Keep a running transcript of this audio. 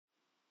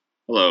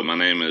Hello, my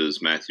name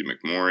is Matthew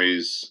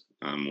McMorries.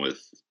 I'm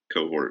with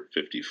Cohort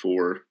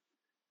 54.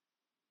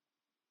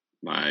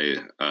 My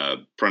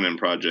front end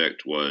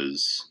project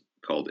was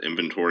called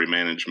Inventory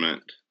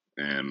Management,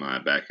 and my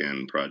back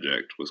end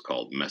project was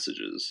called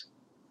Messages.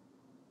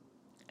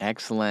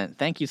 Excellent.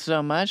 Thank you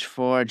so much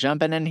for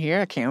jumping in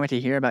here. I can't wait to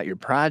hear about your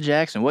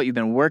projects and what you've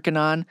been working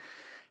on.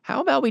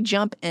 How about we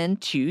jump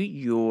into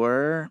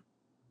your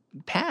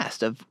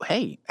past of,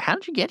 hey, how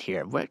did you get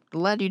here? What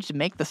led you to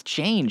make this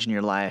change in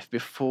your life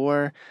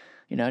before,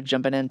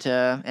 jumping into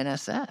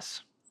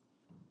NSS?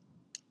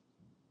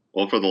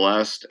 Well, for the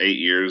last 8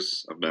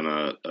 years, I've been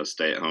a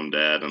stay at home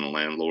dad and a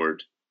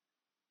landlord,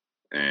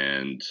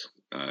 and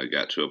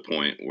got to a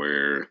point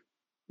where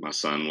my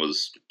son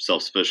was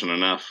self sufficient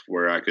enough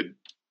where I could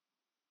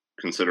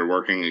consider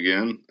working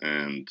again.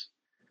 And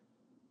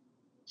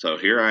so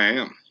here I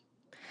am.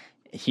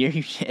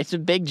 It's a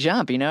big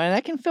jump, and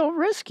that can feel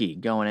risky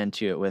going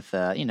into it with,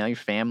 your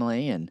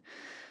family and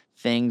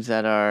things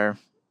that are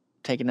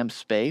taking up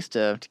space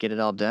to get it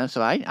all done.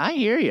 So I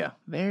hear you.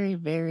 Very,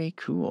 very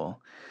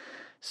cool.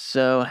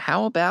 So,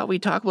 how about we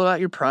talk about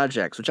your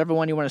projects, whichever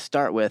one you want to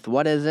start with?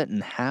 What is it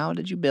and how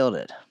did you build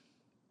it?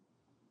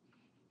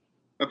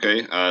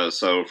 Okay,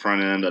 so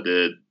front end, I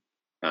did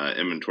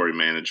inventory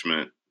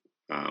management.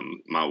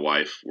 My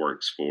wife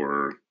works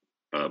for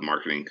a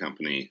marketing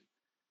company,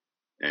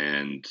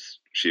 and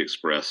she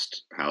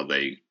expressed how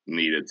they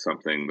needed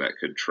something that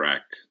could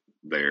track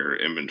their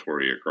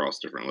inventory across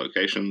different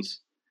locations.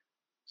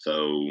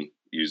 So,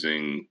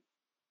 using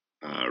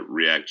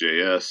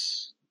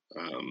React.js,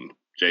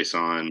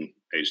 JSON,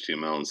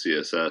 HTML, and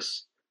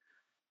CSS,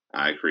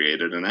 I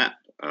created an app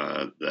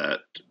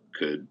that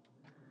could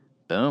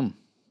Boom.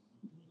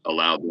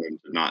 allow them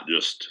to not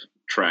just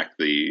track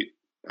the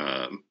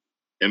um,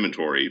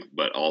 inventory,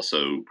 but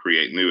also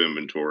create new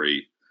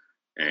inventory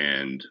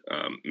and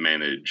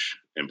manage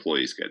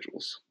employee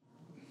schedules.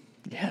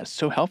 Yeah, it's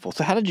so helpful.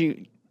 So how did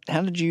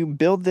you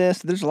build this?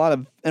 There's a lot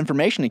of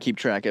information to keep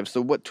track of.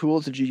 So what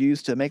tools did you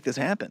use to make this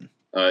happen?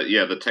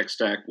 Yeah, the tech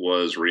stack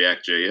was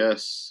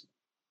React.js,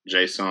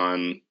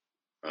 JSON,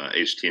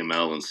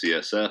 HTML, and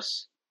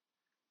CSS.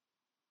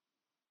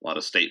 A lot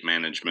of state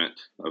management,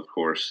 of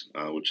course,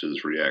 which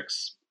is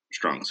React's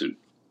strong suit.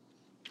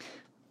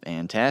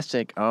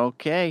 Fantastic.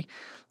 Okay.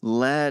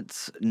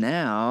 Let's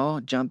now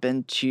jump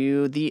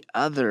into the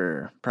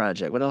other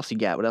project. What else you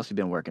got? What else you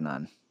been working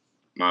on?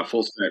 My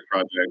full stack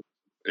project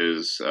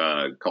is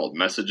called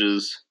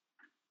Messages.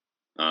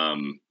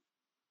 Um,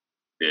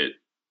 it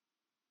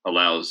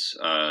allows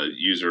a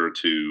user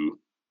to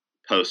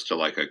post to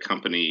like a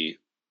company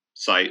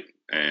site,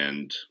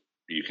 and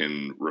you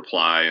can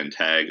reply and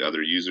tag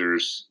other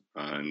users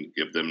and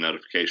give them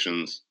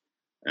notifications,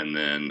 and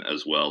then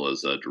as well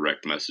as a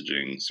direct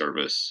messaging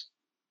service,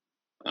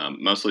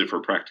 mostly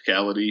for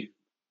practicality.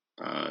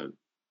 Uh,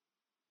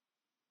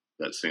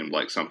 that seemed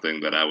like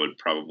something that I would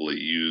probably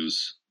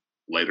use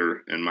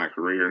later in my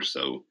career,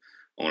 so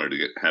I wanted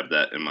to have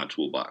that in my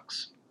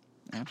toolbox.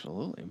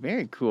 Absolutely.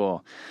 Very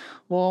cool.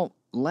 Well,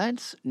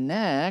 let's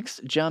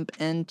next jump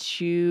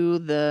into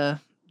the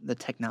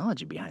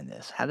technology behind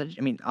this.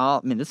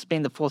 This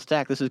being the full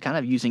stack, this is kind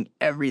of using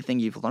everything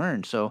you've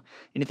learned. So,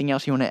 anything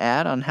else you want to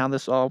add on how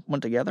this all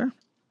went together?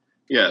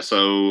 Yeah,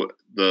 so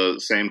the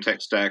same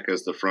tech stack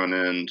as the front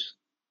end,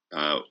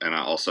 and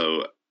I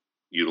also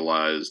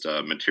utilized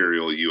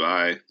Material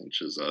UI,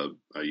 which is a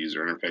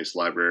user interface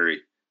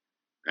library.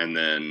 And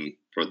then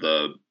for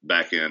the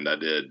back end, I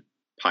did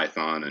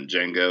Python and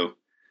Django.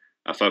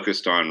 I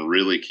focused on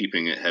really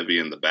keeping it heavy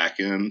in the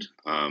back end,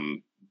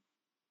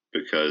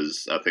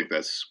 because I think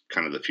that's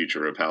kind of the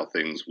future of how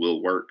things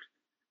will work.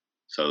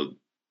 So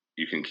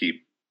you can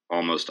keep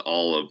almost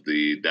all of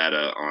the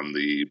data on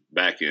the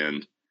back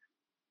end,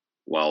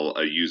 while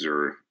a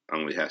user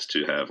only has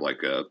to have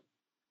like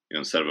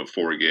instead of a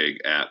 4 gig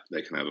app,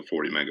 they can have a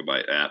 40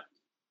 megabyte app.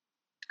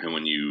 And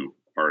when you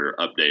are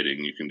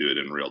updating, you can do it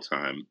in real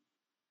time,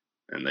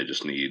 and they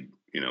just need,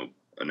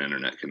 an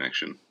internet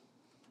connection.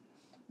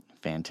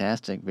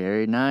 Fantastic.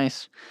 Very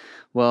nice.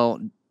 Well,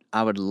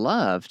 I would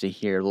love to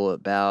hear a little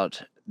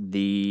about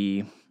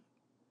the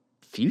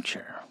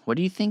future. What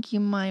do you think you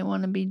might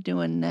want to be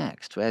doing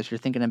next as you're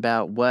thinking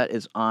about what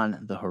is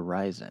on the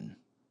horizon?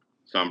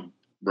 So I'm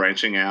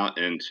branching out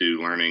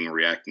into learning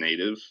React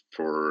Native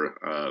for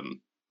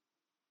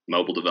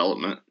mobile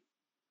development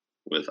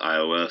with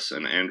iOS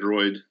and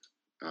Android,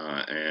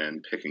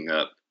 and picking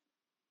up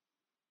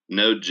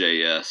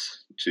Node.js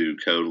to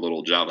code a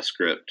little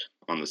JavaScript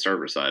on the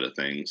server side of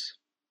things,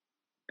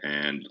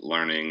 and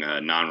learning a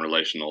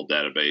non-relational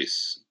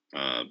database,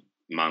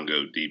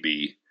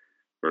 MongoDB,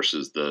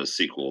 versus the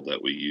SQL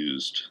that we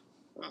used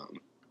um,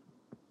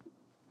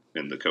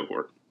 in the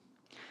cohort.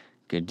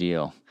 Good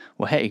deal.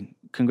 Well, hey,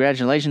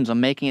 congratulations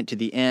on making it to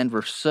the end.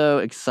 We're so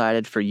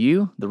excited for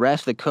you, the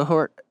rest of the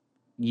cohort,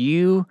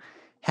 you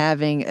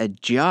having a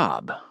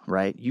job,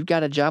 right? You've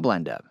got a job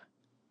lined up.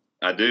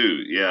 I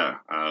do, yeah.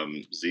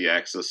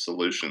 Z-Axis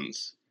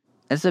Solutions.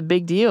 It's a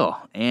big deal.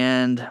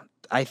 And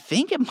I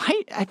think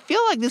I feel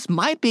like this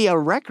might be a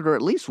record, or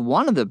at least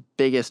one of the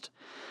biggest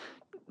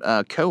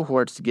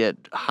cohorts to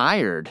get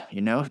hired,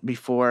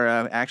 before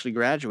actually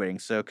graduating.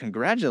 So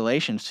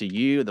congratulations to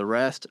you, the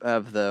rest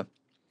of the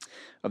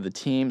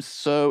team.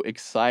 So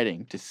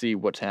exciting to see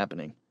what's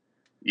happening.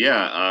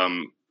 Yeah,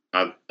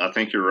 I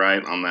think you're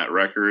right on that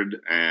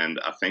record, and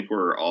I think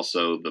we're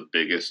also the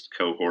biggest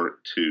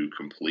cohort to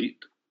complete.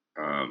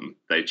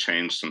 They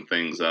changed some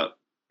things up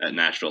at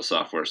Nashville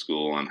Software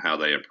School on how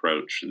they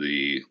approach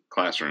the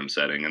classroom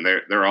setting, and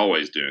they're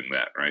always doing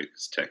that, right?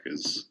 Because tech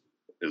is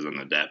an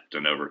adapt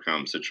and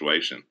overcome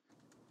situation,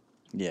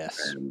 Yes.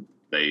 and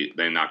they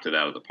knocked it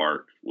out of the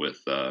park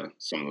with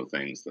some of the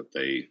things that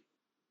they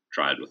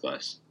tried with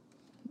us.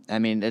 I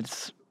mean,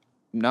 it's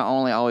not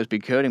only always be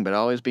coding, but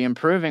always be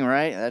improving,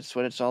 right? That's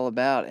what it's all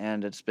about.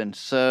 And it's been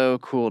so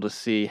cool to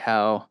see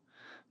how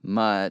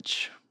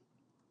much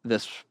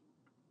this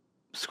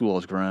school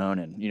has grown.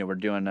 And, we're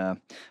doing a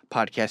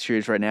podcast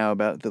series right now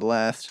about the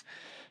last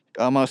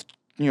almost,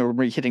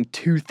 we're hitting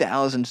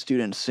 2,000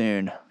 students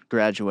soon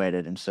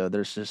graduated. And so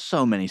there's just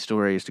so many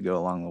stories to go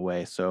along the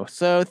way. So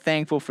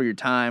thankful for your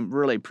time.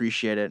 Really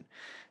appreciate it.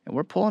 And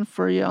we're pulling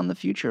for you on the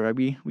future.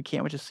 We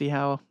can't wait to see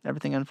how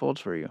everything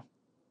unfolds for you.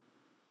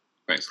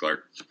 Thanks,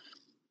 Clark.